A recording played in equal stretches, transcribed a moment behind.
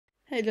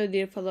Hello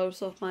dear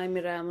followers of my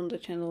Miramundo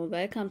channel,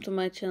 welcome to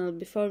my channel.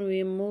 Before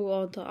we move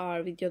on to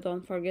our video,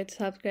 don't forget to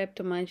subscribe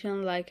to my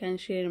channel, like and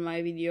share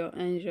my video.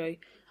 Enjoy.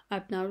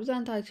 Alp Navruz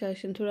and Ayça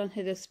Ayşin Turan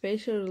had a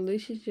special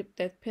relationship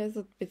that passed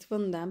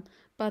between them,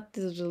 but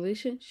this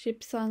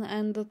relationship soon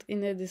ended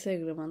in a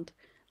disagreement.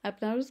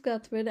 Alp Navruz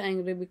got very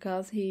angry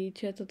because he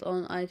cheated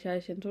on Ayça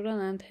Ayşin Turan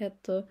and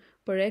had to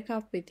break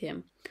up with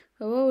him.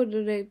 However,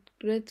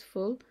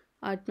 regretful,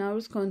 Alp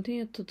Navruz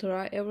continued to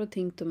try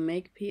everything to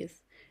make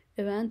peace.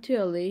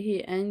 Eventually,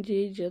 he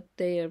engaged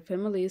their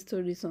families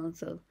to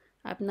reconcile.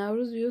 Alp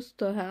Navruz used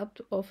the help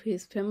of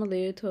his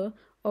family to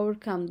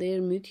overcome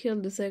their mutual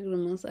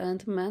disagreements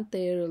and mend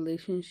their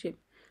relationship.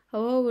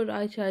 However,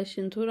 Ayça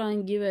Ayşin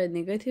Turan gave a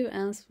negative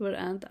answer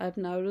and Alp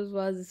Navruz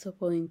was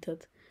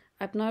disappointed.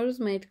 Alp Navruz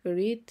made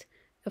great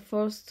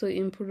efforts to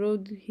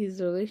improve his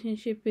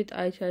relationship with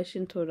Ayça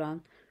Ayşin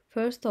Turan.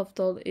 First of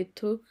all, it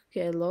took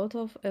a lot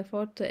of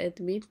effort to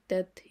admit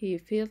that he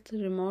felt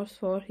remorse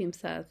for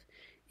himself.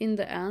 In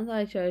the end,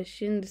 Ayça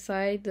Ayşin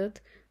decided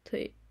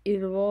to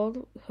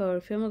involve her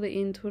family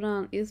in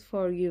Turan's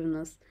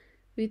forgiveness.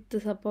 With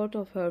the support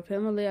of her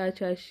family,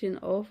 Ayça Ayşin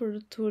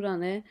offered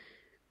Turan a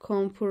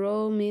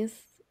compromise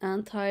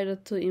and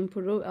tried to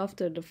improve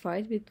after the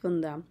fight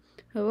between them.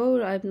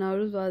 However, Alp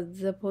Navruz was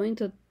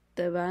disappointed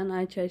when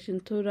Ayça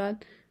Ayşin Turan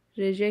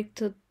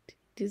rejected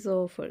this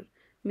offer.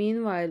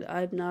 Meanwhile,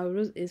 Alp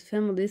Navruz's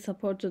family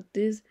supported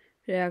this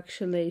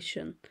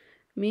reconciliation.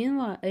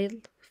 Meanwhile,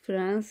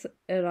 friends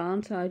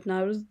around Alp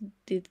Navruz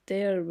did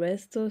their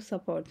best to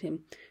support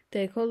him.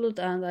 They called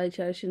on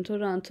Ayça Ayşin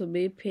Turan to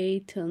be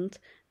patient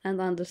and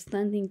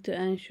understanding to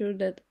ensure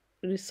that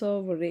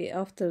recovery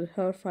after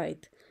her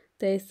fight.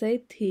 They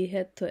said he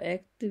had to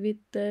act with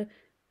the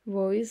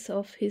voice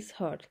of his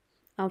heart.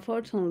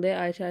 Unfortunately,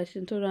 Ayça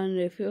Ayşin Turan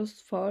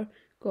refused for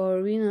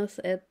forgiveness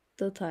at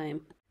the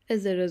time.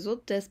 As a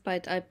result,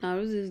 despite Alp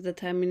Navruz's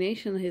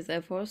determination, his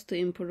efforts to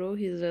improve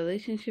his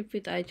relationship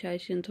with Ayça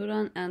Ayşin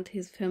Turan and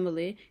his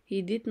family,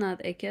 he did not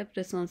accept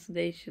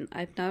reconciliation.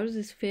 Alp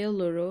Navruz's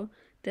failure,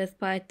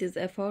 despite this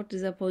effort,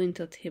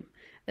 disappointed him.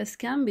 As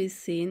can be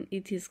seen,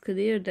 it is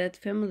clear that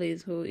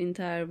families who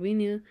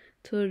intervene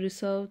to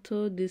resolve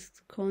the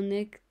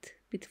disconnect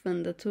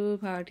between the two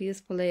parties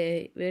play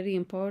a very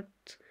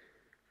important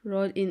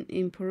role in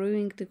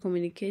improving the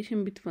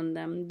communication between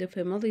them. The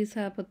families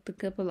helped the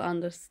couple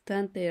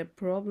understand their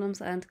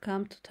problems and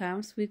come to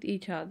terms with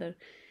each other.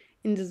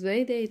 In this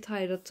way, they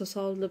tried to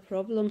solve the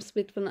problems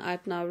between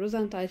Alp Navruz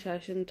and Ayça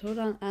Ayşin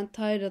Turan and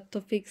tried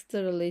to fix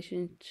the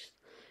relationship.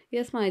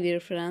 Yes, my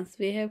dear friends,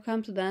 we have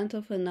come to the end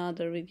of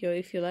another video.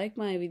 If you like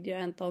my video,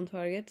 and don't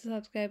forget to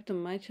subscribe to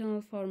my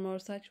channel for more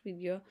such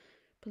video,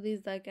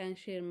 please like and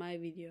share my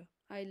video.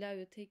 I love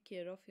you. Take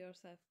care of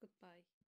yourself. Goodbye.